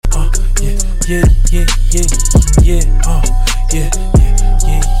yeah, yeah, yeah, yeah, yeah,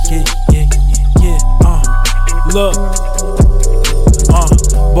 yeah, yeah, yeah, yeah, look,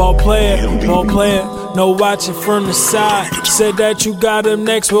 ball player, no watching from the side. Said that you got him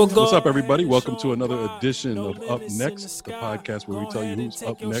next, we'll go. What's up, everybody? Welcome to another edition of Up Next, the podcast where we tell you who's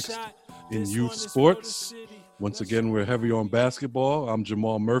up next in youth sports. Once again, we're heavy on basketball. I'm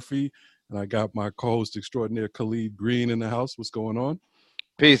Jamal Murphy, and I got my co-host extraordinaire Khalid Green in the house. What's going on?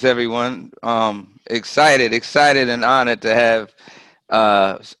 Peace, everyone. Excited and honored to have.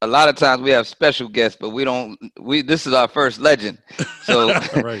 A lot of times we have special guests, but this is our first legend. So,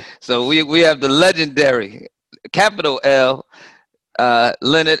 Right. So we have the legendary, capital L,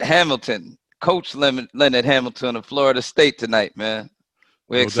 Leonard Hamilton, Coach Leonard Hamilton of Florida State tonight, man.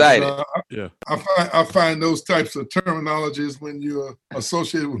 We're excited. Yeah. I find those types of terminologies when you're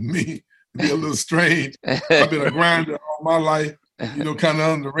associated with me be a little strange. I've been a grinder all my life, kind of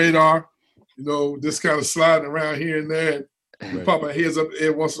under the radar, just kind of sliding around here and there. Right. Pop my heads up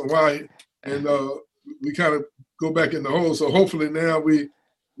every once in a while, and we kind of go back in the hole. So hopefully now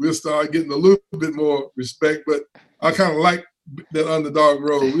we'll start getting a little bit more respect. But I kind of like that underdog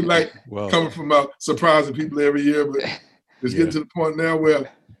role. We like coming from out surprising people every year, but it's getting to the point now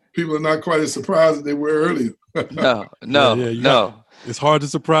where people are not quite as surprised as they were earlier. No. It's hard to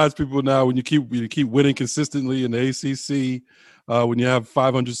surprise people now when you keep winning consistently in the ACC. When you have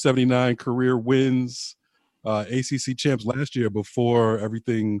 579 career wins. ACC champs last year before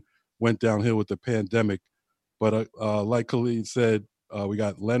everything went downhill with the pandemic. But like Khalid said, we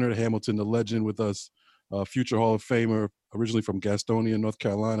got Leonard Hamilton, the legend, with us, future Hall of Famer, originally from Gastonia, North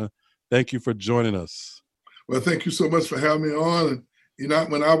Carolina. Thank you for joining us. Well, thank you so much for having me on.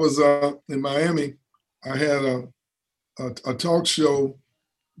 And when I was in Miami, I had a talk show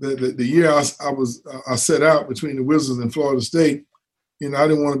that the year I set out between the Wizards and Florida State. I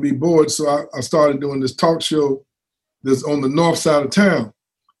didn't want to be bored, so I started doing this talk show that's on the north side of town.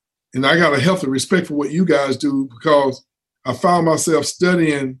 And I got a healthy respect for what you guys do because I found myself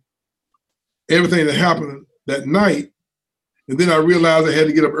studying everything that happened that night. And then I realized I had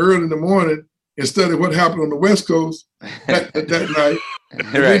to get up early in the morning and study what happened on the West Coast that night.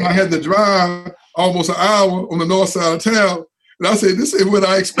 And then I had to drive almost an hour on the north side of town. And I said, this is what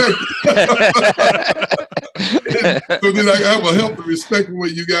I expected. So then I have a healthy respect for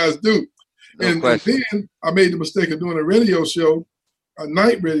what you guys do. And then I made the mistake of doing a radio show, a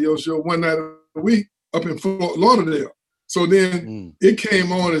night radio show, one night a week up in Fort Lauderdale. So then it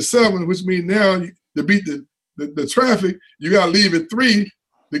came on at 7, which means now to beat the traffic, you got to leave at 3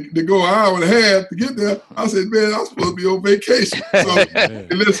 to go an hour and a half to get there. I said, man, I'm supposed to be on vacation. So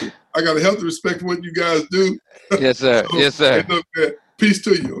listen, I got a healthy respect for what you guys do. Yes, sir. Yes, sir. Look, peace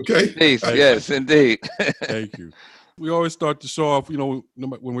to you, okay? Peace, yes, indeed. Thank you. We always start the show off, when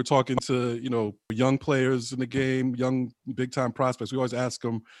we're talking to, young players in the game, young big-time prospects, we always ask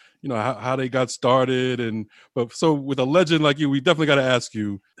them, how they got started. So with a legend like you, we definitely got to ask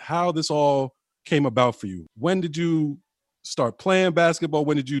you how this all came about for you. When did you start playing basketball?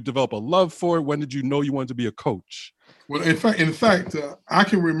 When did you develop a love for it? When did you know you wanted to be a coach? Well, in fact, I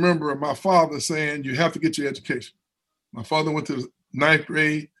can remember my father saying, you have to get your education. My father went to the 9th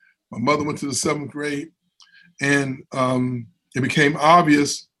grade. My mother went to the 7th grade. And it became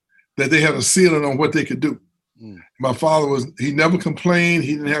obvious that they had a ceiling on what they could do. My father he never complained.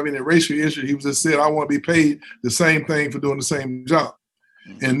 He didn't have any racial issues. He just said, I want to be paid the same thing for doing the same job.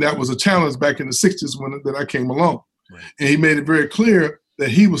 And that was a challenge back in the 60s that I came along. Right. And he made it very clear that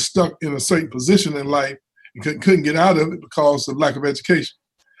he was stuck in a certain position in life and couldn't get out of it because of lack of education.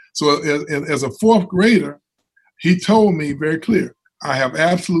 So as a 4th grader, he told me very clear, I have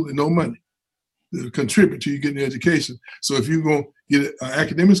absolutely no money to contribute to you getting an education. So if you're going to get an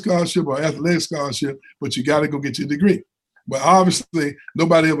academic scholarship or athletic scholarship, but you got to go get your degree. But obviously,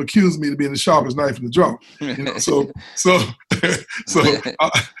 nobody ever accused me of being the sharpest knife in the drawer.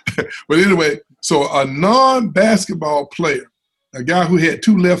 But anyway, so a non-basketball player, a guy who had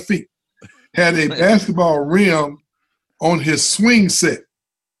 2 left feet, had a basketball rim on his swing set.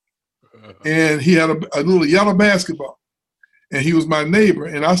 And he had a little yellow basketball. And he was my neighbor,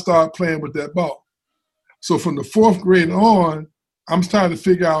 and I started playing with that ball. So from the 4th grade on, I'm trying to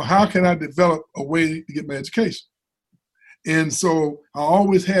figure out how can I develop a way to get my education. And so I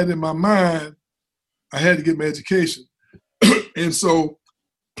always had in my mind, I had to get my education. And so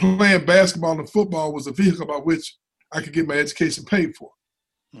playing basketball and football was a vehicle by which I could get my education paid for.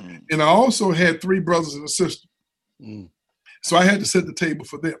 And I also had 3 brothers and a sister. So I had to set the table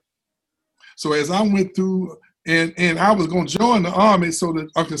for them. So as I went through, and I was going to join the Army so that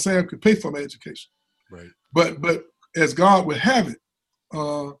Uncle Sam could pay for my education. Right. But as God would have it,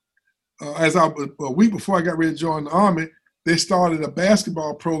 a week before I got ready to join the Army, they started a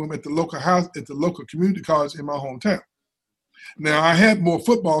basketball program at the local community college in my hometown. Now, I had more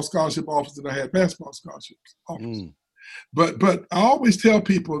football scholarship offers than I had basketball scholarship offers. But I always tell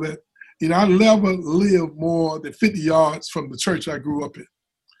people that, I never lived more than 50 yards from the church I grew up in.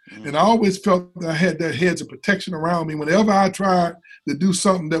 And I always felt that I had that hedge of protection around me. Whenever I tried to do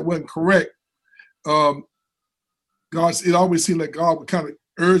something that wasn't correct, it always seemed like God would kind of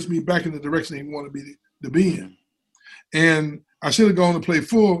urge me back in the direction he wanted me to be in. And I should have gone to play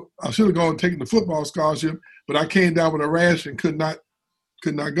I should have gone and taken the football scholarship, but I came down with a rash and could not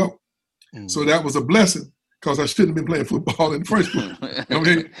go. So that was a blessing, because I shouldn't have been playing football in the first place.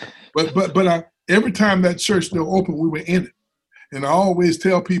 But every time that church door opened, we were in it. And I always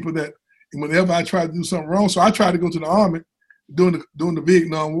tell people that whenever I try to do something wrong, so I tried to go to the Army during the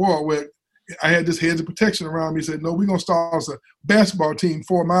Vietnam War, where I had this hedge of protection around me. He said, no, we're going to start as a basketball team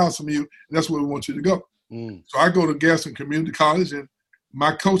 4 miles from you, and that's where we want you to go. So I go to Gaston Community College, and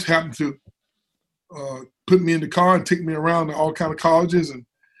my coach happened to put me in the car and take me around to all kind of colleges,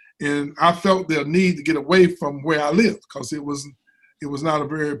 and I felt the need to get away from where I lived, because it was not a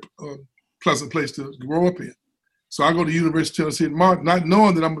very pleasant place to grow up in. So I go to University of Tennessee at Martin, not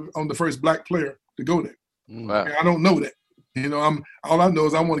knowing that I'm the first black player to go there. Wow. I don't know that. All I know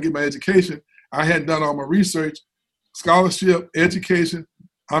is I want to get my education. I hadn't done all my research, scholarship, education.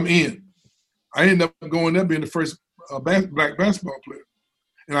 I'm in. I ended up going there being the first black basketball player,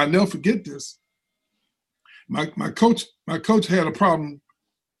 and I never forget this. My coach had a problem,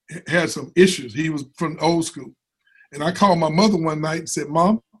 had some issues. He was from old school, and I called my mother one night and said,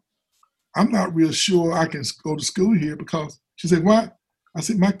 "Mom, I'm not real sure I can go to school here," because she said, "Why?" I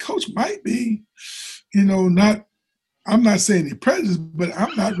said, "My coach might be, not. I'm not saying he's prejudiced, but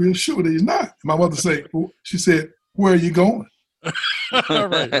I'm not real sure that he's not." My mother she said, "Where are you going?"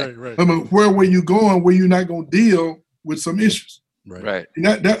 Right. I mean, where were you going where you're not going to deal with some issues? Right. And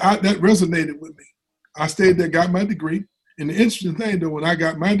that resonated with me. I stayed there, got my degree. And the interesting thing, though, when I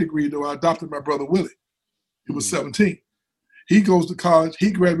got my degree, though, I adopted my brother, Willie. He was 17. He goes to college.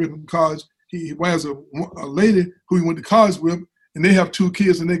 He graduated from college. He has a lady who he went to college with, and they have 2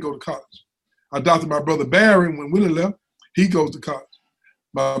 kids, and they go to college. I adopted my brother, Barry, when Willie left. He goes to college.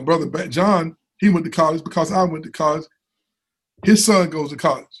 My brother, John, he went to college because I went to college. His son goes to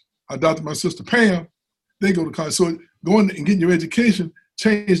college. I adopted my sister, Pam. They go to college. So going and getting your education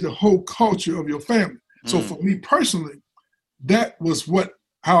changed the whole culture of your family. So for me personally, that was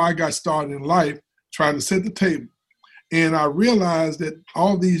how I got started in life, trying to set the table. And I realized that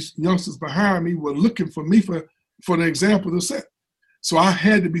all these youngsters behind me were looking for me for the example to set. So I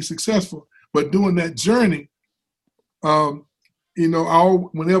had to be successful. But during that journey,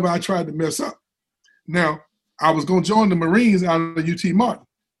 whenever I tried to mess up. Now, I was going to join the Marines out of UT Martin,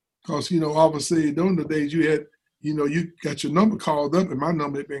 because, obviously during the days you had, you got your number called up, and my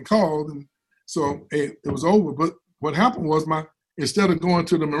number had been called. And so it was over. But what happened was instead of going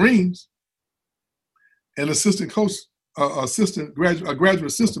to the Marines, an assistant coach, a graduate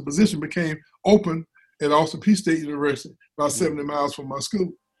assistant position became open at Austin Peay State University, about 70 miles from my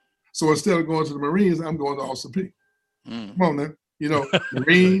school. So instead of going to the Marines, I'm going to Austin Peay. Come on, man.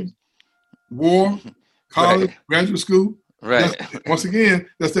 Marines, war, college, graduate school. Right. Once again,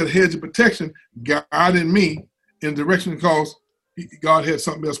 that's that hedge of protection guiding me in the direction, because God had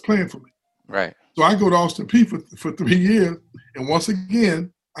something else planned for me. Right. So I go to Austin Peay for 3 years, and once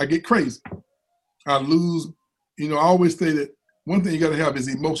again, I get crazy. I lose. I always say that one thing you got to have is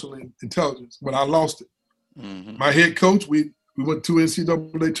emotional intelligence, but I lost it. My head coach, we went to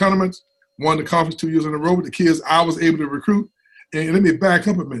NCAA tournaments, won the conference 2 years in a row with the kids I was able to recruit. And let me back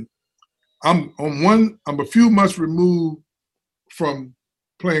up a minute. I'm a few months removed from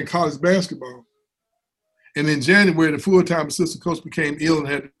playing college basketball. And in January, the full-time assistant coach became ill and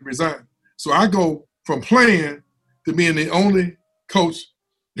had to resign. So I go from playing to being the only coach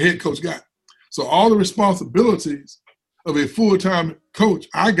the head coach got. So all the responsibilities of a full-time coach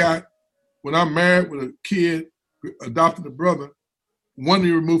I got when I'm married with a kid, adopted a brother, 1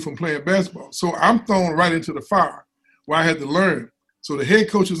 year removed from playing basketball. So I'm thrown right into the fire where I had to learn. So the head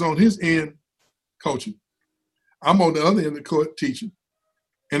coach is on his end coaching. I'm on the other end of the court teaching.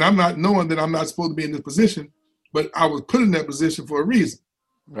 And I'm not knowing that I'm not supposed to be in this position, but I was put in that position for a reason.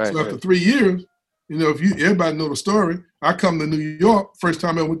 Right. So after 3 years, everybody know the story. I come to New York, first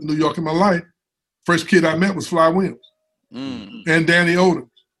time I went to New York in my life. First kid I met was Fly Williams and Danny Odom.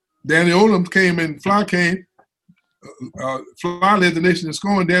 Danny Odom came and Fly came. Fly led the nation in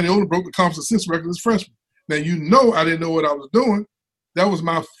scoring. Danny Odom broke the conference assist record as a freshman. Now, I didn't know what I was doing. That was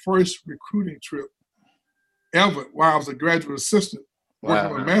my first recruiting trip ever while I was a graduate assistant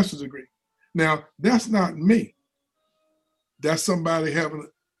working on a master's degree. Now, that's not me. That's somebody having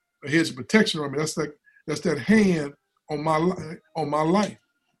a hedge of protection on me. That's that hand on my life.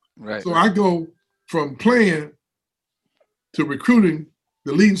 Right. So I go from playing to recruiting,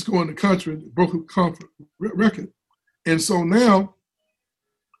 the leading scorer in the country, broke a conference record. And so now,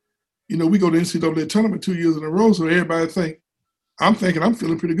 we go to the NCAA tournament 2 years in a row, so everybody I'm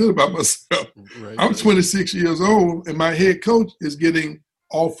feeling pretty good about myself. Right. I'm 26 years old, and my head coach is getting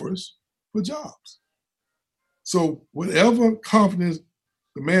offers for jobs. So whatever confidence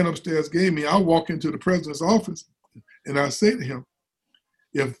the man upstairs gave me, I walk into the president's office, and I say to him,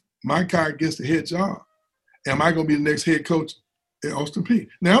 if my guy gets the head job, am I going to be the next head coach at Austin Peay?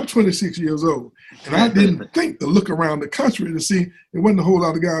 Now, I'm 26 years old, and I didn't think to look around the country to see there wasn't a whole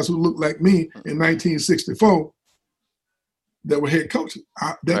lot of guys who looked like me in 1964 that were head coaches.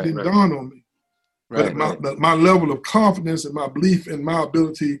 That didn't dawn on me. But my level of confidence and my belief in my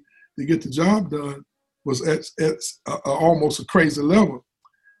ability to get the job done was at almost a crazy level.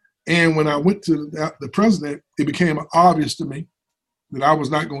 And when I went to the president, it became obvious to me that I was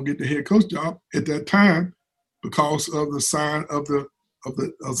not going to get the head coach job at that time because of the sign of the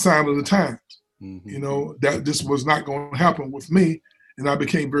sign of the times. Mm-hmm. That this was not going to happen with me, and I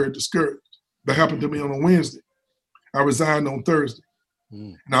became very discouraged. That happened to me on a Wednesday. I resigned on Thursday.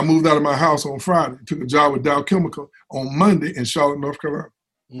 And I moved out of my house on Friday, took a job with Dow Chemical on Monday in Charlotte, North Carolina.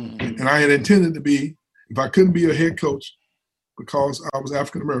 And I had intended to be, if I couldn't be a head coach because I was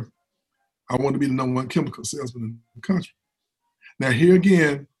African American, I wanted to be the #1 chemical salesman in the country. Now here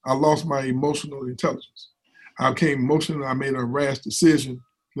again, I lost my emotional intelligence. I became emotional, I made a rash decision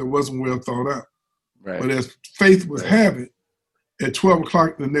that wasn't well thought out. Right. But as fate would have it, at 12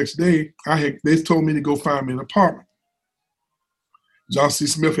 o'clock the next day, they told me to go find me an apartment. John C.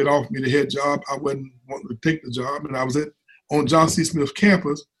 Smith had offered me the head job. I wasn't wanting to take the job, and I was on John C. Smith's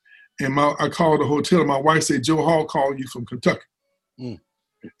campus, and I called the hotel, and my wife said, Joe Hall called you from Kentucky.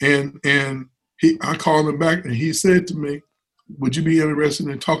 And I called him back, and he said to me, would you be interested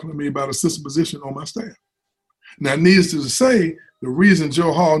in talking to me about a assistant position on my staff? Now, needless to say, the reason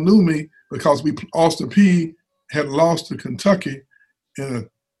Joe Hall knew me, because Austin Peay had lost to Kentucky in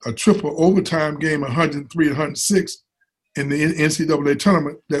a triple overtime game, 103-106, in the NCAA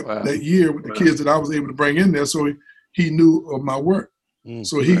tournament that year with the kids that I was able to bring in there. So he knew of my work.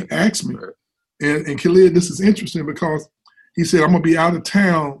 So he asked me, and Khalid, this is interesting because he said, I'm going to be out of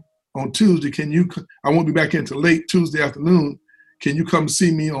town on Tuesday. I won't be back until late Tuesday afternoon. Can you come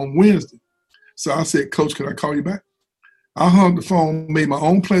see me on Wednesday? So I said, Coach, can I call you back? I hung the phone, made my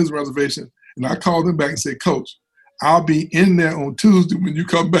own place reservation, and I called him back and said, Coach, I'll be in there on Tuesday when you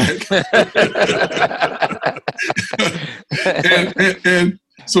come back. and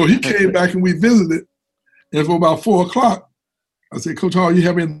so he came back and we visited. And for about 4 o'clock, I said, Coach Hall, you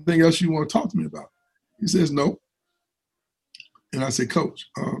have anything else you want to talk to me about? He says, no. And I said, Coach,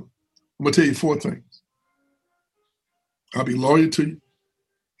 I'm going to tell you 4 things. I'll be loyal to you.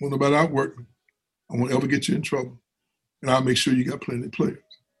 I won't nobody outwork me. I won't ever get you in trouble. And I'll make sure you got plenty of players.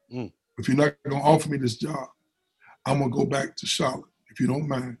 If you're not going to offer me this job, I'm going to go back to Charlotte. If you don't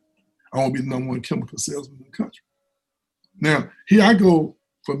mind, I want to be the #1 chemical salesman in the country. Now, here I go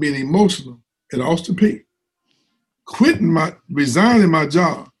from being emotional at Austin Peay, resigning my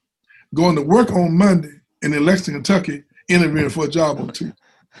job, going to work on Monday, and in Lexington, Kentucky, interviewing for a job on Tuesday.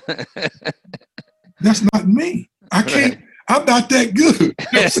 That's not me. I can't. I'm not that good.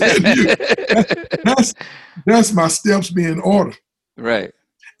 That's my steps being ordered. Right.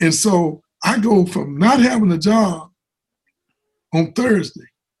 And so I go from not having a job on Thursday.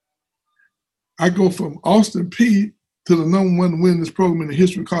 I go from Austin Peay to the #1 winningest program in the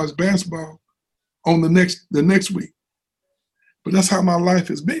history of college basketball on the next week. But that's how my life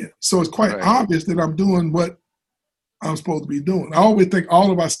has been. So it's quite obvious that I'm doing what I'm supposed to be doing. I always think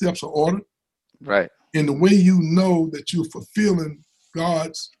all of our steps are ordered. Right. And the way you know that you're fulfilling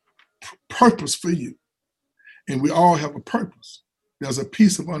God's purpose for you, and we all have a purpose, there's a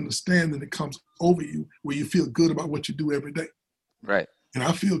piece of understanding that comes over you where you feel good about what you do every day. Right. And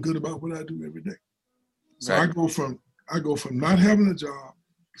I feel good about what I do every day. So I go from not having a job,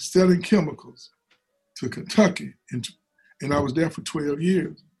 selling chemicals, to Kentucky, and I was there for 12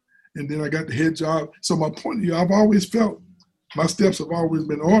 years. And then I got the head job. So my point of view, I've always felt my steps have always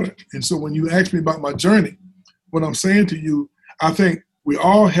been ordered. And so when you ask me about my journey, what I'm saying to you, I think we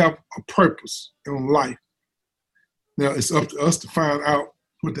all have a purpose in life. Now it's up to us to find out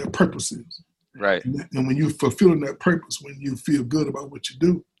what that purpose is. Right. And when you're fulfilling that purpose, when you feel good about what you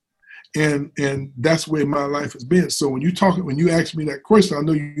do. And that's where my life has been. So when you ask me that question, I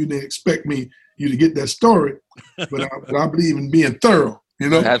know you didn't expect me, you to get that story, but I believe in being thorough, you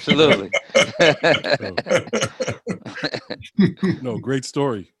know? Absolutely. No, great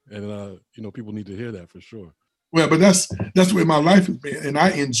story. And, you know, people need to hear that for sure. Well, but that's where my life has been. And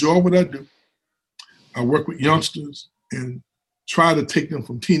I enjoy what I do. I work with youngsters and try to take them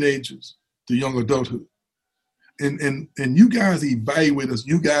from teenagers to young adulthood. And you guys evaluate us,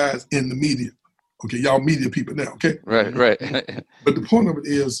 you guys in the media. Okay, y'all media people now, okay? Right. But the point of it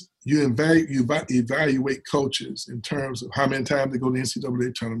is you evaluate coaches in terms of how many times they go to the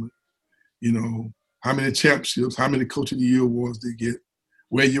NCAA tournament, you know, how many championships, how many Coach of the Year awards they get,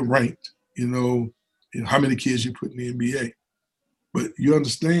 where you're ranked, you know, how many kids you put in the NBA. But you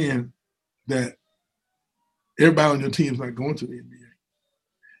understand that everybody on your team is not going to the NBA.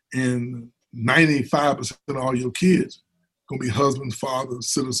 And 95% of all your kids are going to be husbands, fathers,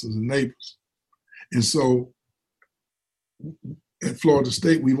 citizens, and neighbors. And so at Florida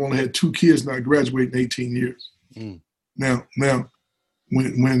State, we've only had 2 kids now graduate in 18 years. Mm. Now,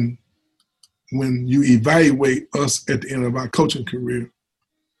 when you evaluate us at the end of our coaching career,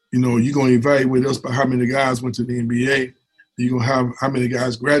 you know, you're going to evaluate us by how many guys went to the NBA. You're going to have how many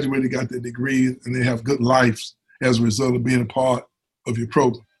guys graduated, got their degrees, and they have good lives as a result of being a part of your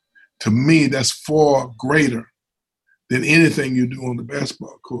program. To me, that's far greater than anything you do on the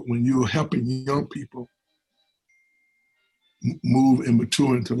basketball court when you're helping young people move and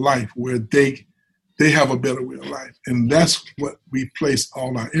mature into life where they have a better way of life. And that's what we place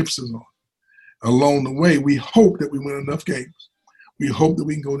all our emphasis on. Along the way, we hope that we win enough games. We hope that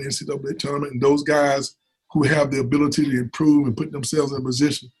we can go to the NCAA tournament, and those guys who have the ability to improve and put themselves in a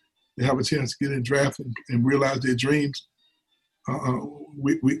position to have a chance to get in draft and realize their dreams,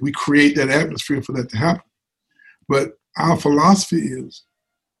 we create that atmosphere for that to happen. But our philosophy is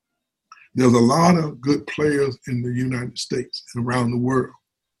there's a lot of good players in the United States and around the world.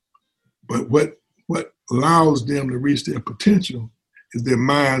 But what allows them to reach their potential is their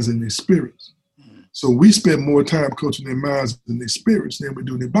minds and their spirits. So we spend more time coaching their minds and their spirits than we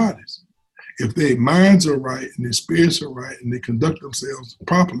do their bodies. If their minds are right and their spirits are right and they conduct themselves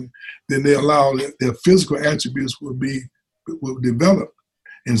properly, then they allow their physical attributes will develop.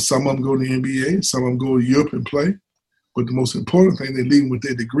 And some of them go to the NBA, some of them go to Europe and play. But the most important thing, they leave with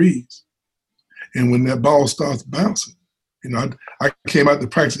their degrees. And when that ball starts bouncing, you know, I came out to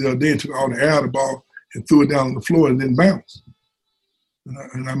practice the other day and took all the air out of the ball and threw it down on the floor and then bounced.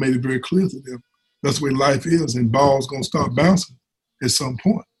 And I made it very clear to them. That's the way life is, and ball's going to start bouncing at some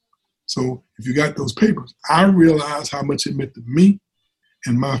point. So if you got those papers, I realized how much it meant to me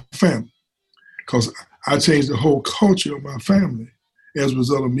and my family, because I changed the whole culture of my family as a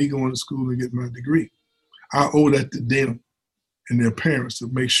result of me going to school and getting my degree. I owe that to them and their parents to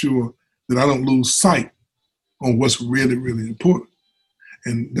make sure that I don't lose sight on what's really, really important.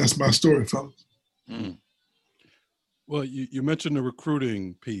 And that's my story, fellas. Mm. Well, you mentioned the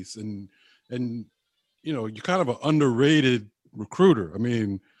recruiting piece, and you know, you're kind of an underrated recruiter. I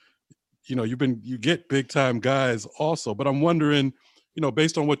mean, you know, you get big time guys also, but I'm wondering, you know,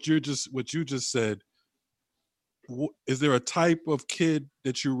 based on what you just said, is there a type of kid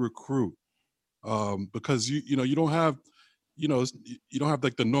that you recruit? Because you don't have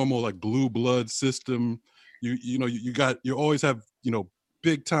like the normal like blue blood system. You always have, you know,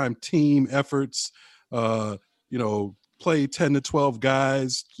 big time team efforts. You know, play 10 to 12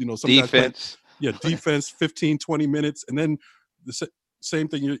 guys. You know, some defense. Defense 15, 20 minutes, and then the same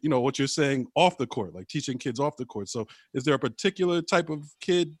thing. You know what you're saying off the court, like teaching kids off the court. So, is there a particular type of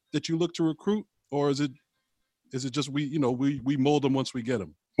kid that you look to recruit, or is it just we mold them once we get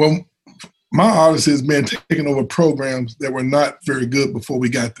them? Well, my odyssey has been taking over programs that were not very good before we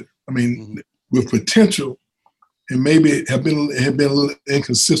got there. I mean, with potential, and maybe it have been a little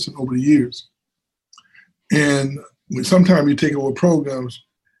inconsistent over the years. And sometimes you take over programs,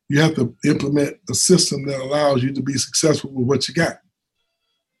 you have to implement a system that allows you to be successful with what you got.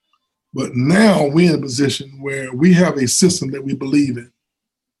 But now we're in a position where we have a system that we believe in.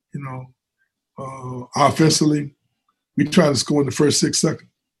 You know, offensively, we try to score in the first 6 seconds.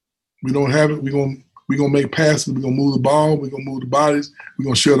 We don't have it. We're gonna make passes. We're gonna move the ball. We're gonna move the bodies. We're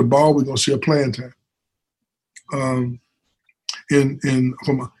gonna share the ball. We're gonna share playing time. And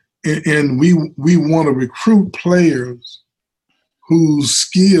we want to recruit players whose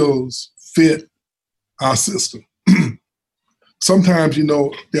skills fit our system. Sometimes, you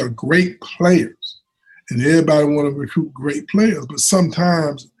know, they're great players, and everybody want to recruit great players. But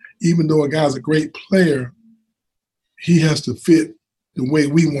sometimes, even though a guy's a great player, he has to fit the way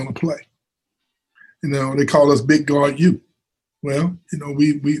we want to play. You know, they call us big guard U. Well, you know,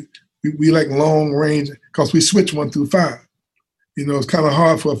 we like long range because we switch 1 through 5. It's kind of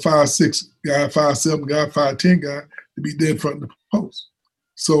hard for a 5'6" guy, 5'7" guy, 5'10" guy to be dead front of the post.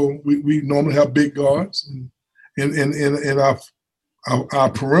 So we normally have big guards, and our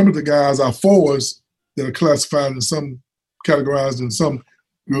perimeter guys, our forwards that are classified in some, categorized in some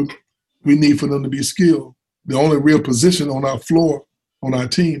group, we need for them to be skilled. The only real position on our floor, on our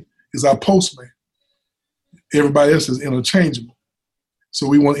team, is our postman. Everybody else is interchangeable. So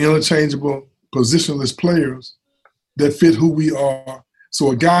we want interchangeable, positionless players that fit who we are.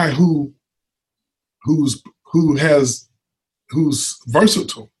 So a guy who's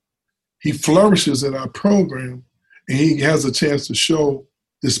versatile, he flourishes in our program, and he has a chance to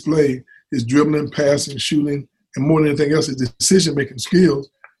display his dribbling, passing, shooting, and more than anything else, his decision-making skills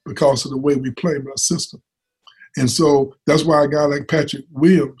because of the way we play our system. And so that's why a guy like Patrick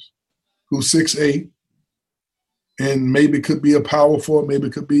Williams, who's 6'8", and maybe could be a power forward, maybe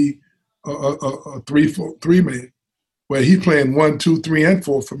could be a three man, where he's playing 1, 2, 3, and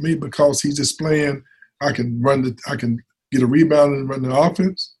 4 for me because he's just playing. I can get a rebound and run the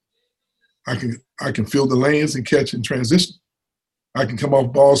offense. I can fill the lanes and catch in transition. I can come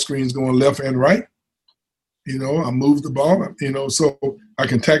off ball screens going left and right. I move the ball. So I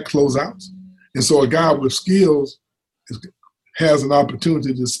can tack closeouts. And so a guy with skills has an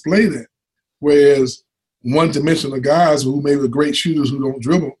opportunity to display that, whereas one-dimensional guys who maybe are great shooters who don't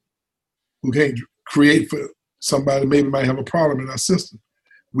dribble, who can't create for somebody, maybe might have a problem in our system.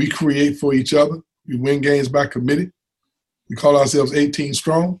 We create for each other. We win games by committee. We call ourselves 18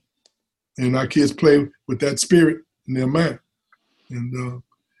 strong, and our kids play with that spirit in their mind.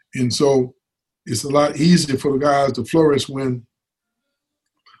 And so it's a lot easier for the guys to flourish when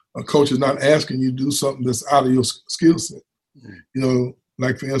a coach is not asking you to do something that's out of your skill set.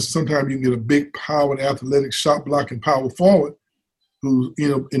 Like for instance, sometimes you can get a big, powered, athletic, shot blocking power forward who,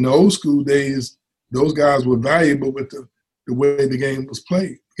 in the old school days, those guys were valuable with the way the game was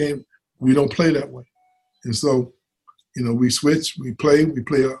played. We don't play that way. And so, we switch, we play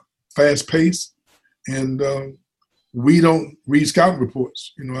a fast pace, and we don't read scouting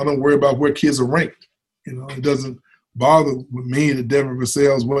reports. I don't worry about where kids are ranked. It doesn't bother with me that Devin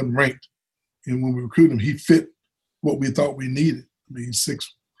Vassell wasn't ranked. And when we recruited him, he fit what we thought we needed.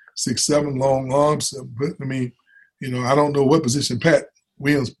 6'7", long arms. But I don't know what position Pat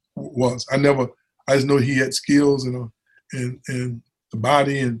Williams was. I just know he had skills and the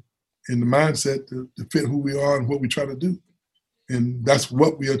body and the mindset to fit who we are and what we try to do. And that's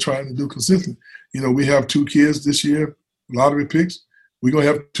what we are trying to do consistently. We have 2 kids this year, lottery picks. We're going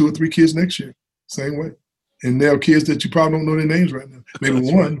to have 2 or 3 kids next year, same way. And there are kids that you probably don't know their names right now. Maybe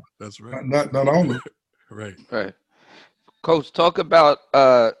That's one. Right. That's right. Not all of them. Right. Coach, talk about,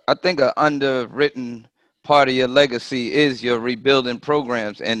 I think an underwritten part of your legacy is your rebuilding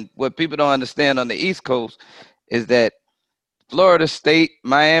programs. And what people don't understand on the East Coast is that Florida State,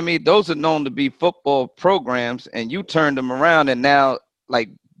 Miami, those are known to be football programs, and you turned them around, and now, like,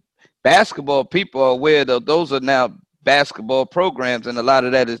 basketball people are aware that those are now basketball programs, and a lot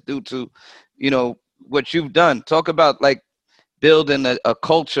of that is due to, what you've done. Talk about, like, building a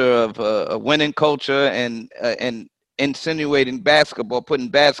culture of a winning culture and insinuating basketball, putting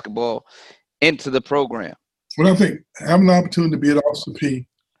basketball into the program. Well, I think having the opportunity to be at Austin Peay,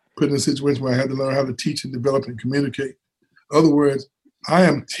 put in a situation where I had to learn how to teach and develop and communicate. In other words, I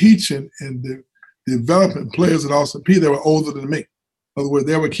am teaching and developing players at Austin Peay that were older than me. In other words,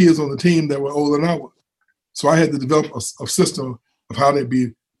 there were kids on the team that were older than I was. So I had to develop a system of how to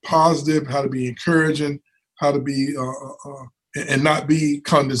be positive, how to be encouraging, how to be and not be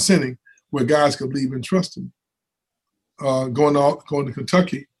condescending, where guys could believe and trust in me. Going to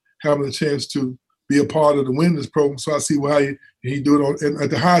Kentucky, having a chance to be a part of the winners program, so I see how he do it at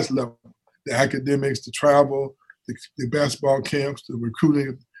the highest level, the academics, the travel, the basketball camps, the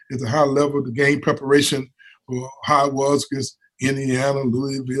recruiting at the high level, the game preparation, or how it was against Indiana,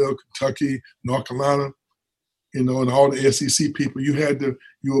 Louisville, Kentucky, North Carolina, and all the SEC people. You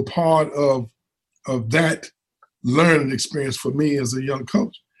were part of that learning experience for me as a young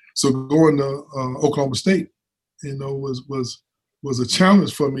coach. So going to Oklahoma State, was a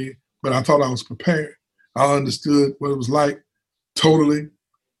challenge for me, but I thought I was prepared. I understood what it was like totally,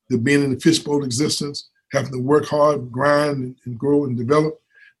 the being in the fishbowl existence, having to work hard, grind, and grow and develop,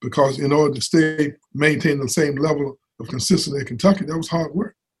 because in order to maintain the same level of consistency in Kentucky, that was hard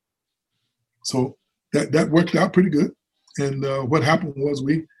work. So that worked out pretty good. And what happened was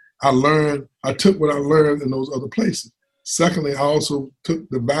I took what I learned in those other places. Secondly, I also took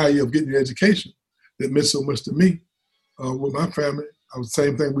the value of getting an education that meant so much to me with my family. The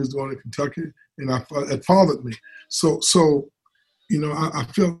same thing we was doing in Kentucky, and it fathered me. So I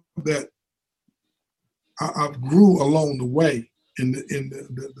feel that I grew along the way in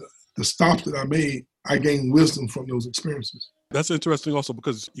the stops that I made, I gained wisdom from those experiences. That's interesting also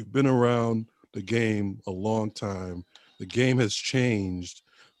because you've been around the game a long time. The game has changed,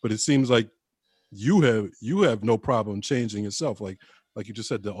 but it seems like you have no problem changing yourself. Like you just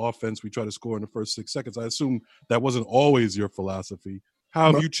said, the offense, we try to score in the first 6 seconds. I assume that wasn't always your philosophy.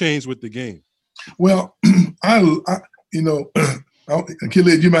 How have you changed with the game? Well, Khalid,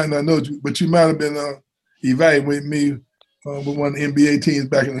 you might not know, but you might have been evaluating me with one of the NBA teams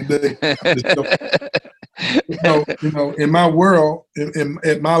back in the day. In my world,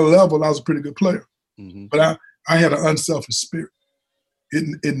 at my level, I was a pretty good player. Mm-hmm. But I had an unselfish spirit.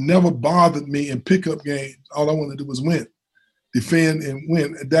 It never bothered me in pickup games. All I wanted to do was win, defend and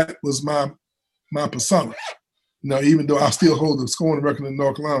win. And that was my persona. Even though I still hold the scoring record in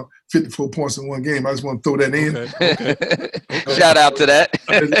North Carolina, 54 points in one game. I just want to throw that in. Okay. Shout out to that.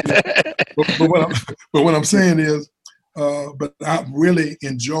 but what I'm saying is, but I really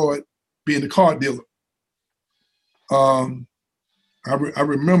enjoyed being the car dealer. I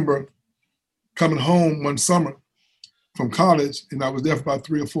remember coming home one summer from college, and I was there for about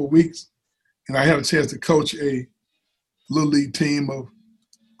 3 or 4 weeks, and I had a chance to coach a little league team of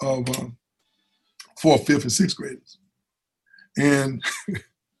 4th, 5th, and 6th graders. And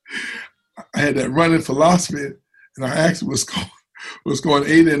I had that running philosophy, and I actually was scoring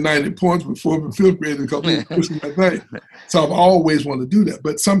 80 and 90 points with 4th and 5th graders because we were pushing that thing. So I've always wanted to do that.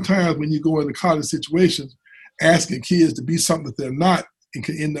 But sometimes when you go into college situations, asking kids to be something that they're not, it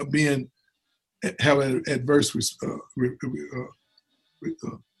can end up have an adverse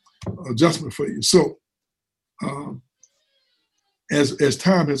adjustment for you. So as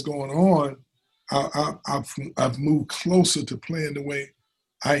time has gone on, I've moved closer to playing the way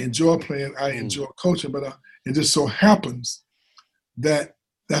I enjoy playing. I enjoy coaching, but it just so happens that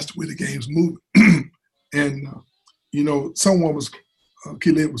that's the way the game's moving. And someone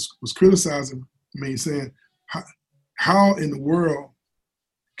Khalid was criticizing me, saying, "How in the world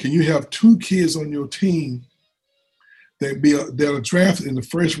can you have 2 kids on your team that are drafted in the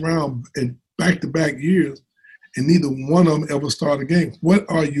first round in back-to-back years, and neither one of them ever start a game? What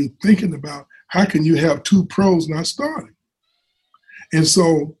are you thinking about? How can you have 2 pros not starting?" And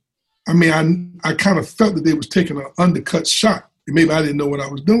so, I kind of felt that they was taking an undercut shot. And maybe I didn't know what I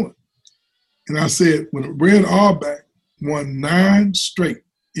was doing. And I said, when Red Auerbach won 9 straight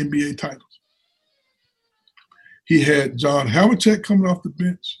NBA titles, he had John Havlicek coming off the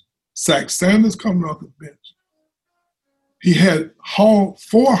bench, Zach Sanders coming off the bench. He had 4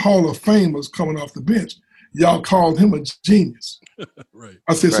 Hall of Famers coming off the bench. Y'all called him a genius. Right.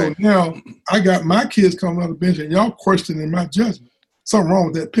 I said, so now I got my kids coming off the bench and y'all questioning my judgment. Something wrong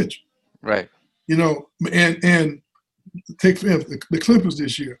with that picture. Right. And take the Clippers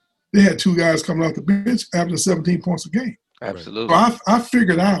this year. They had 2 guys coming off the bench averaging 17 points a game. Absolutely. So I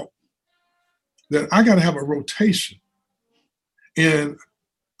figured out that I got to have a rotation. And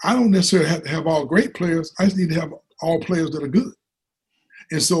I don't necessarily have to have all great players. I just need to have all players that are good.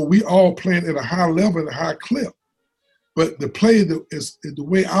 And so we all playing at a high level and a high clip. But the play that is the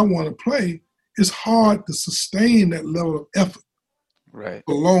way I want to play, it's hard to sustain that level of effort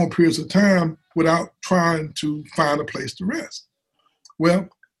for long periods of time without trying to find a place to rest. Well,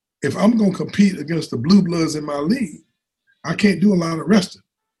 if I'm going to compete against the blue bloods in my league, I can't do a lot of resting,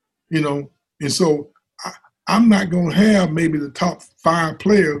 And so I'm not going to have maybe the top 5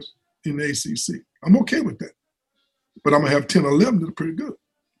 players in the ACC. I'm okay with that. But I'm going to have 10 or 11 that are pretty good.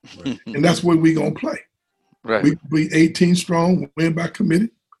 Right. And that's where we're going to play. Right. We be 18 strong, win by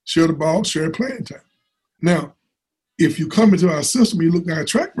committee, share the ball, share playing time. Now, if you come into our system, you look at our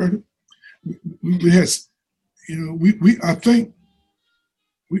track record, we had, I think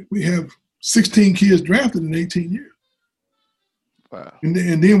we have 16 kids drafted in 18 years. Wow. And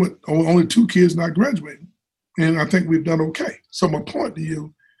then with only 2 kids not graduating. And I think we've done okay. So my point to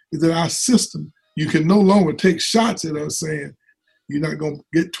you is that our system, you can no longer take shots at us saying, you're not going to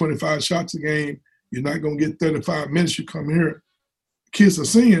get 25 shots a game. You're not going to get 35 minutes. You come here. Kids are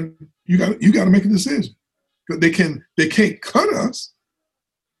saying, you got to make a decision. They can't cut us.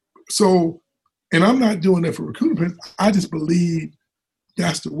 So, and I'm not doing that for recruitment. I just believe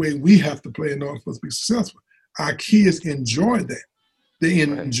that's the way we have to play in order for us to be successful. Our kids enjoy that. They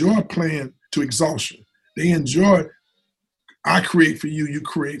enjoy playing to exhaustion. They enjoy, I create for you, you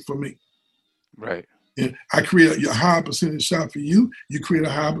create for me. Right. And I create a high percentage shot for you, you create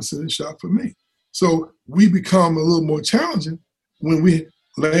a high percentage shot for me. So we become a little more challenging when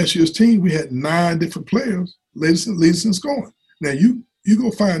last year's team, we had 9 different players, leaders in scoring. Now you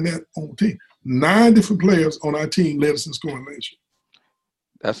go find that on the team. 9 different players on our team led us in scoring last year.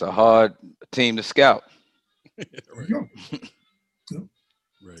 That's a hard team to scout. There we go. You know?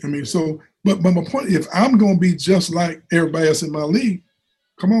 Right. I mean, so, but my point, if I'm going to be just like everybody else in my league,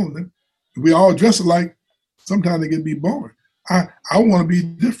 come on, man. If we all dress alike, sometimes it can be boring. I want to be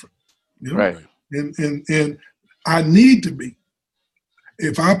different, you know? Right. And I need to be.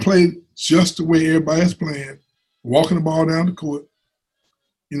 If I play just the way everybody else playing, walking the ball down the court,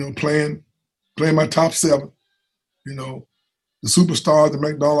 you know, playing my top 7, you know, the superstars, the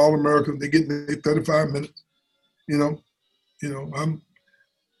McDonald All-Americans, they get their 35 minutes, you know,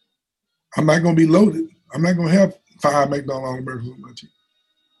 I'm not going to be loaded. I'm not going to have 5 McDonald All-Americans on my team,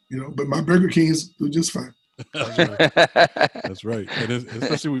 you know, but my Burger Kings do just fine. That's right. That's right. And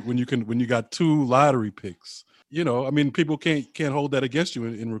especially when you got 2 lottery picks, you know, I mean, people can't hold that against you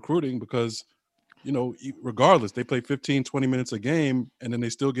in recruiting because, you know, regardless, they play 15, 20 minutes a game and then they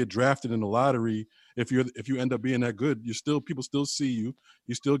still get drafted in the lottery. If you end up being that good, people still see you,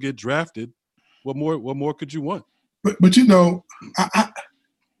 you still get drafted. What more could you want? But you know,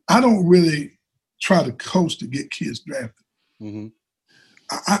 I don't really try to coach to get kids drafted. Mm-hmm.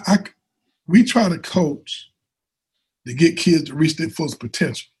 We try to coach to get kids to reach their fullest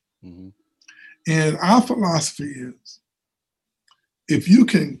potential. Mm-hmm. And our philosophy is, if you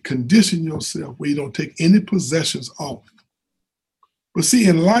can condition yourself where you don't take any possessions off. But see,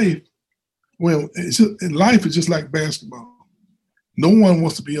 in life, life is just like basketball. No one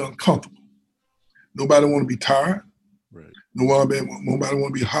wants to be uncomfortable. Nobody want to be tired. Right. Nobody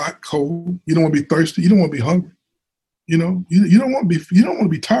want to be hot, cold. You don't want to be thirsty. You don't want to be hungry. You know, you don't want to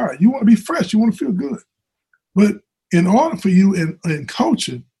be tired. You want to be fresh. You want to feel good. But in order for you in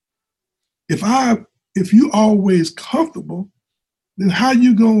coaching, if you always comfortable, then how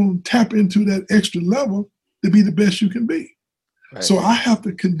you gonna tap into that extra level to be the best you can be? Right. So I have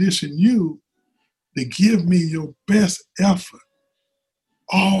to condition you to give me your best effort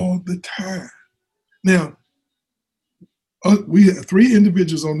all the time. Now, we have 3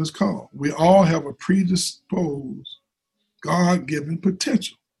 individuals on this call. We all have a predisposed, God-given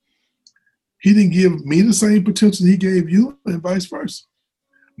potential. He didn't give me the same potential he gave you, and vice versa.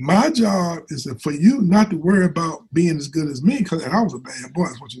 My job is for you not to worry about being as good as me, because I was a bad boy.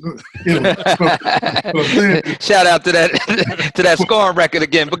 That's what you know. Anyway, shout out to that scoring record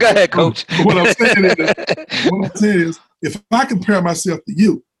again. But go ahead, Coach. What I'm saying is, if I compare myself to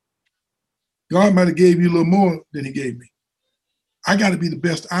you, God might have gave you a little more than He gave me. I got to be the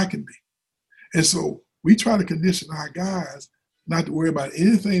best I can be, and so we try to condition our guys not to worry about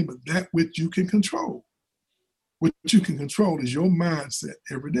anything but that which you can control. What you can control is your mindset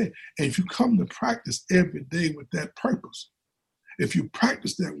every day. And if you come to practice every day with that purpose, if you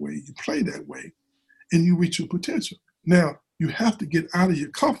practice that way, you play that way, and you reach your potential. Now, you have to get out of your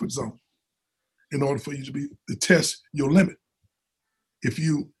comfort zone in order for you to test your limit. If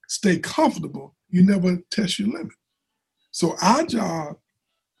you stay comfortable, you never test your limit. So our job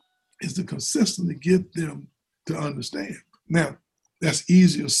is to consistently get them to understand. Now, that's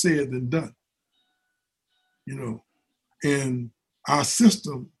easier said than done. You know, and our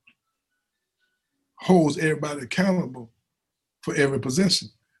system holds everybody accountable for every possession.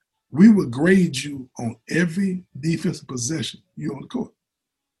 We will grade you on every defensive possession you're on the court.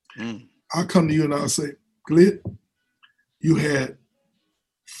 I'll come to you and I'll say, Glid, you had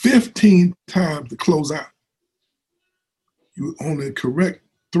 15 times to close out. You only correct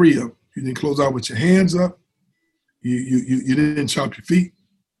 3 of them. You didn't close out with your hands up. You didn't chop your feet.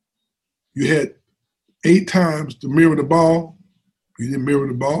 You had 8 times to mirror the ball. You didn't mirror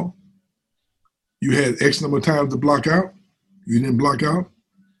the ball. You had X number of times to block out. You didn't block out.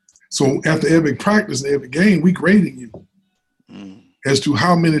 So after every practice and every game, we grading you as to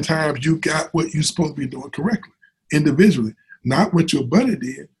how many times you got what you're supposed to be doing correctly, individually. Not what your buddy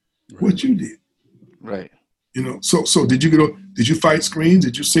did, what you did. Right. You know, so did you fight screens?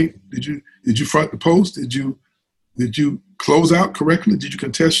 Did you sink? Did you front the post? Did you close out correctly? Did you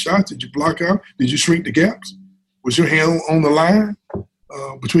contest shots? Did you block out? Did you shrink the gaps? Was your hand on the line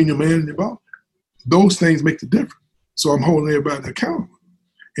between your man and your ball? Those things make the difference. So I'm holding everybody accountable.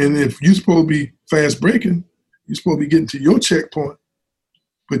 And if you're supposed to be fast breaking, you're supposed to be getting to your checkpoint,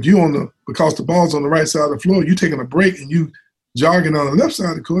 but because the ball's on the right side of the floor, you taking a break and you jogging on the left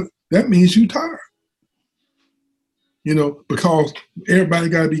side of the court, that means you tired. You know, because everybody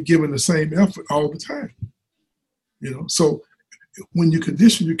got to be given the same effort all the time. You know, so when you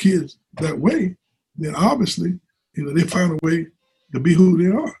condition your kids that way, then obviously, you know, they find a way to be who they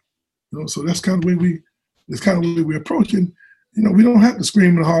are. You know, so that's kind of the way we approach it. You know, we don't have to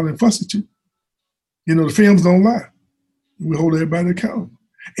scream and holler and fuss at you. You know, the films don't lie. We hold everybody accountable.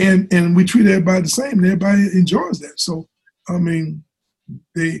 And we treat everybody the same, and everybody enjoys that. So, I mean,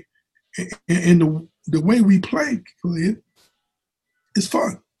 the way we play, it's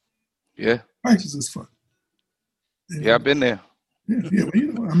fun. Yeah. Practice is fun. And, Yeah, I've been there. Yeah, but,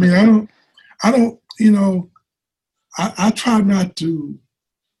 you know, I mean, I don't, you know, I try not to,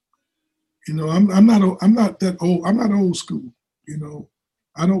 you know, I'm not that old. I'm not old school. You know,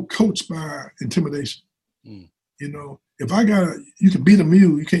 I don't coach by intimidation. You know, if you can beat a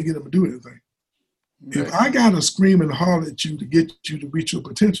mule, you can't get them to do anything. Right. If I gotta scream and holler at you to get you to reach your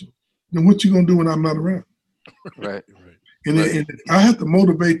potential, then what you gonna do when I'm not around? Right. And if I have to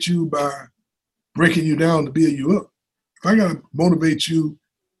motivate you by breaking you down to build you up, if I gotta motivate you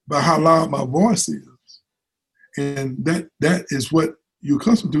by how loud my voice is, and that is what you're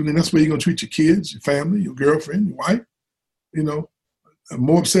accustomed to, then that's where you're gonna treat your kids, your family, your girlfriend, your wife. You know, the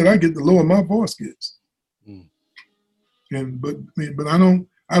more upset I get, the lower my voice gets. But I don't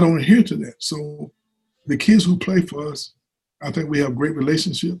adhere to that. So the kids who play for us, I think we have great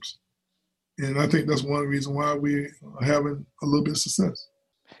relationships, and I think that's one of the reasons why we are having a little bit of success.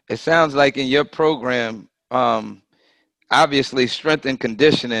 It sounds like in your program, obviously strength and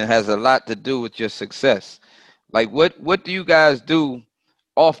conditioning has a lot to do with your success. Like what do you guys do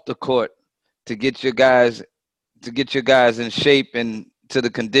off the court to get your guys in shape and to the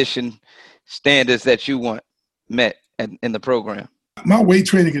condition standards that you want met in the program? My weight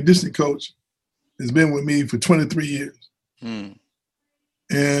training conditioning coach has been with me for 23 years. And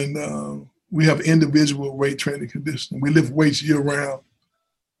we have individual weight training conditioning. We lift weights year round.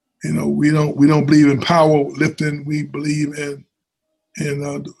 You know, we don't believe in power lifting. We believe in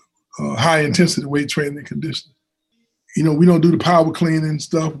high intensity weight training and conditioning. You know, we don't do the power cleaning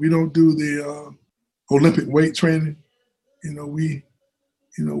stuff. We don't do the Olympic weight training. You know, we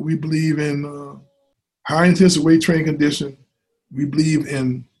believe in high intensity weight training conditioning. We believe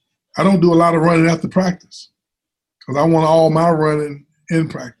in, I don't do a lot of running after practice because I want all my running in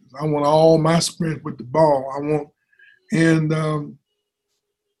practice. I want all my sprint with the ball.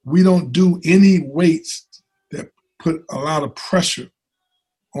 We don't do any weights that put a lot of pressure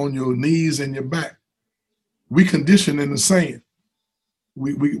on your knees and your back. We condition in the sand.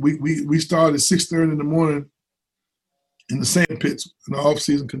 We start at 6:30 in the morning in the sand pits in the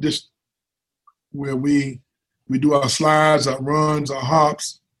off-season conditioning, where we do our slides, our runs, our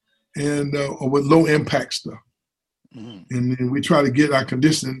hops, and with low impact stuff. And then we try to get our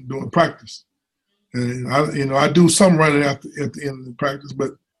conditioning during practice. And I do some running at the end of the practice,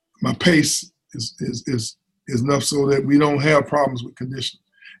 but my pace is enough so that we don't have problems with conditioning.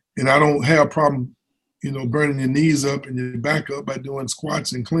 And I don't have problem, burning your knees up and your back up by doing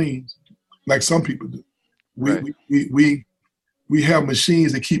squats and cleans like some people do. Right. We have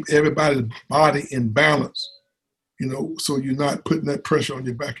machines that keep everybody's body in balance, so you're not putting that pressure on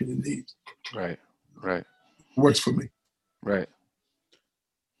your back and your knees. Right. Works for me. Right.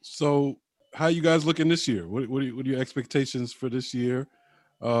 So how you guys looking this year? What are your expectations for this year?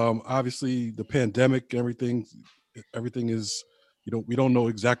 Obviously the pandemic, everything is, we don't know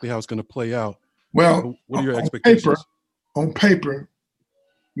exactly how it's going to play out. Well, so what are your expectations? On paper,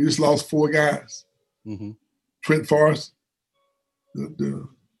 we just lost 4 guys. Mm-hmm. Trent Forrest, the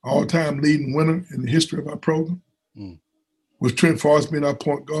all-time leading winner in the history of our program. With Trent Forrest being our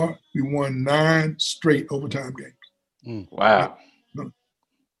point guard, we won 9 straight overtime games. Wow.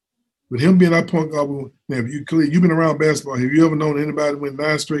 With him being our point guard, you've been around basketball. Have you ever known anybody win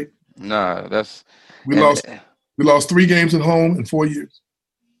 9 straight? Nah, we lost 3 games at home in 4 years.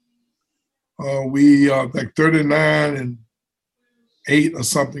 We are like 39-8 or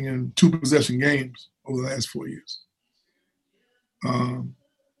something in 2 possession games over the last 4 years.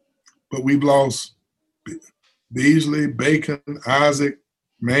 But we've lost Beasley, Bacon, Isaac,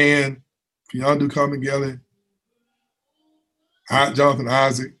 Mann, Fiondu Kamagele, Jonathan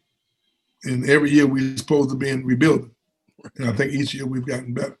Isaac, and every year we're supposed to be in rebuilding. And I think each year we've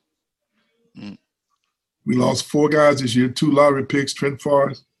gotten better. We lost 4 guys this year, 2 lottery picks, Trent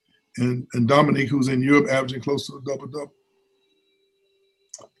Forrest and Dominique, who's in Europe, averaging close to a double-double.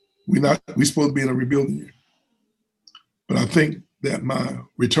 We're supposed to be in a rebuilding year. But I think that my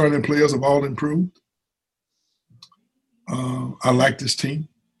returning players have all improved. I like this team.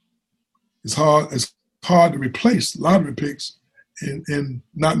 It's hard to replace lottery picks and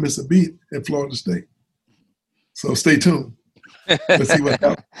not miss a beat at Florida State. So stay tuned. Let's see what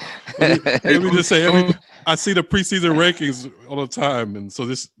happens. Let me just say, I see the preseason rankings all the time, and so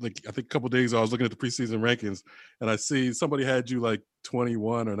this, I think a couple of days ago, I was looking at the preseason rankings, and I see somebody had you like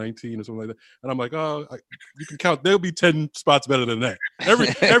 21 or 19 or something like that, and I'm like, you can count. There'll be 10 spots better than that. Every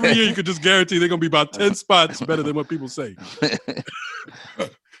year, you could just guarantee they're gonna be about 10 spots better than what people say.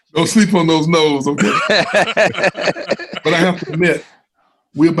 Don't sleep on those no's, okay? But I have to admit,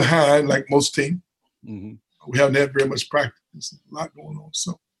 we're behind like most teams. Mm-hmm. we haven't had very much practice. There's a lot going on.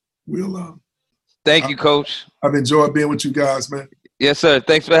 So we'll. Thank you, Coach. I've enjoyed being with you guys, man. Yes, sir.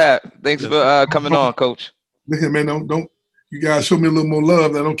 Thanks for coming on, Coach. Listen, man, don't you guys show me a little more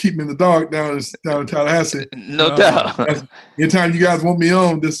love. Now, don't keep me in the dark down in Tallahassee. No doubt. Anytime you guys want me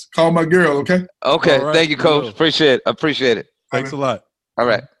on, just call my girl, okay? Okay. Right. Thank you, Coach. Appreciate it. Thanks a lot. All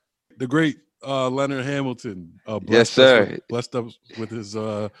right. The great Leonard Hamilton. Yes, sir. Blessed us with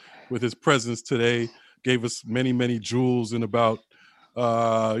his presence today. Gave us many jewels in about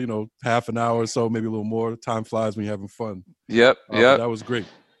half an hour or so, maybe a little more. Time flies when you're having fun. Yep. That was great.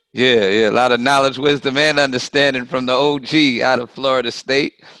 Yeah. A lot of knowledge, wisdom, and understanding from the OG out of Florida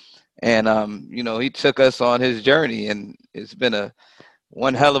State. And, he took us on his journey, and it's been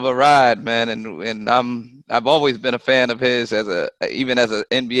one hell of a ride, man. And I've always been a fan of his even as an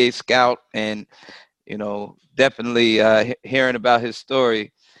NBA scout, and, definitely hearing about his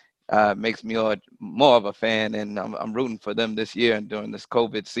story makes me more of a fan, and I'm rooting for them this year and during this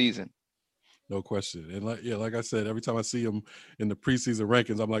COVID season. No question. And like I said, every time I see him in the preseason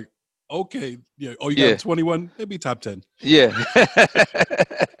rankings, I'm like, okay, yeah. Oh, you got 21? Maybe top 10. Yeah,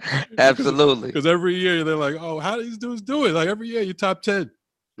 absolutely. Because every year they're like, oh, how do these dudes do it? Like every year you're top 10.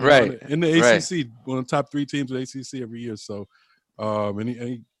 Right. In the ACC, one of the top 3 teams in the ACC every year. So, and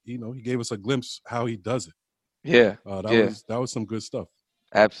he gave us a glimpse how he does it. Yeah. That was some good stuff.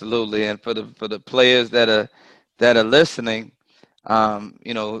 Absolutely. And for the players that are listening,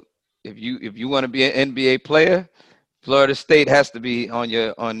 if you want to be an NBA player, Florida State has to be on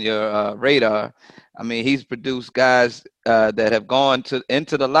your radar. I mean, he's produced guys that have gone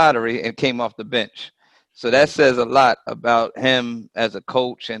into the lottery and came off the bench. So that says a lot about him as a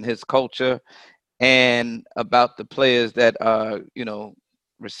coach and his culture, and about the players that are,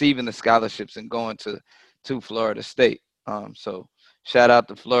 receiving the scholarships and going to Florida State. So shout out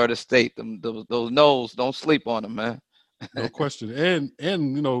to Florida State. Those Noles, don't sleep on them, man. No question. And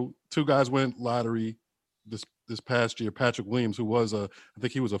 2 guys went lottery this past year. Patrick Williams, who was I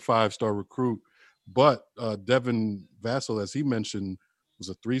think he was a 5-star recruit, but Devin Vassell, as he mentioned, was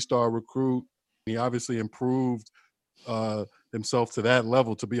a 3-star recruit. He obviously improved himself to that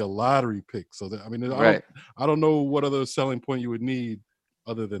level to be a lottery pick. So I don't know what other selling point you would need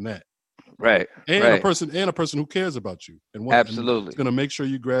other than that. Right. And a person who cares about you absolutely is going to make sure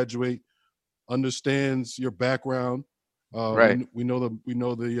you graduate, understands your background. Right. We know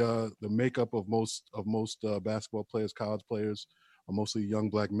the makeup of most basketball players, college players, are mostly young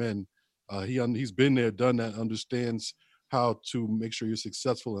black men. He's been there, done that, understands how to make sure you're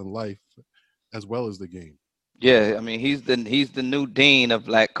successful in life as well as the game. Yeah, I mean, he's the new dean of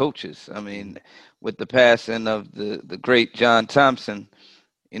black coaches. I mean, with the passing of the great John Thompson,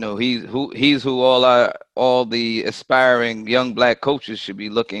 he's who all the aspiring young black coaches should be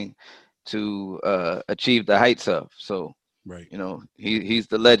looking to achieve the heights of. So, right, he's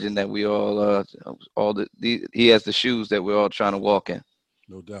the legend that we all he has the shoes that we're all trying to walk in.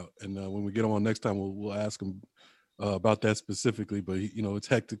 No doubt. And when we get him on next time, we'll ask him about that specifically. But it's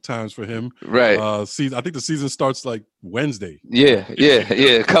hectic times for him. Right. I think the season starts like Wednesday. Yeah.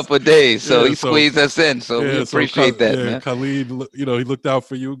 A couple of days. So he squeezed us in. So we appreciate that, man. Khalid, he looked out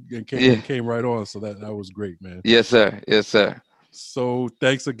for you and came right on. So that was great, man. Yes, sir. So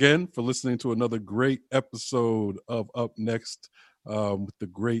thanks again for listening to another great episode of Up Next with the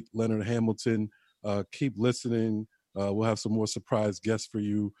great Leonard Hamilton. Keep listening. We'll have some more surprise guests for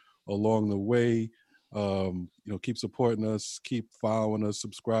you along the way. Keep supporting us, keep following us,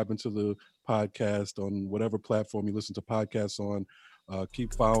 subscribing to the podcast on whatever platform you listen to podcasts on.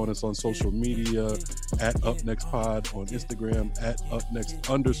 Keep following us on social media at UpNextPod on Instagram, at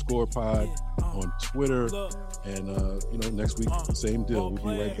UpNext_pod on Twitter. And, next week, same deal.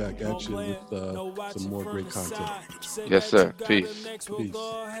 We'll be right back at you with some more great content. Yes, sir. Peace.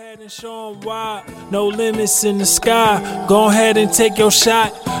 Go ahead and show 'em why. No limits in the sky. Go ahead and take your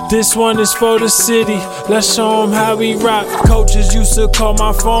shot. This one is for the city. Let's show 'em how we rock. Coaches used to call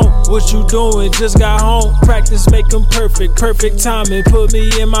my phone. What you doing? Just got home. Practice make 'em perfect. Perfect timing. Put me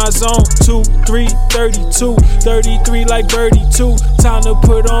in my zone. 2, 3, 32. 33 like Birdie 2. Time to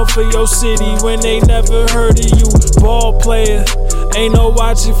put on for your city when they never heard of you. Ball player. Ain't no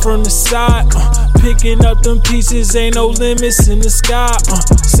watching from the side. Picking up them pieces. Ain't no limits in the sky.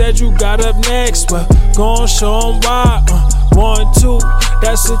 Said you got up next. Well, gon' show 'em why. 1, 2,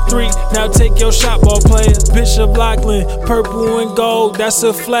 that's a 3. Now take your shot, ball player. Bishop Lachlan, purple and gold, that's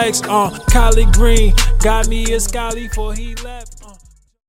a flex. Collard green, got me a Scally for he left.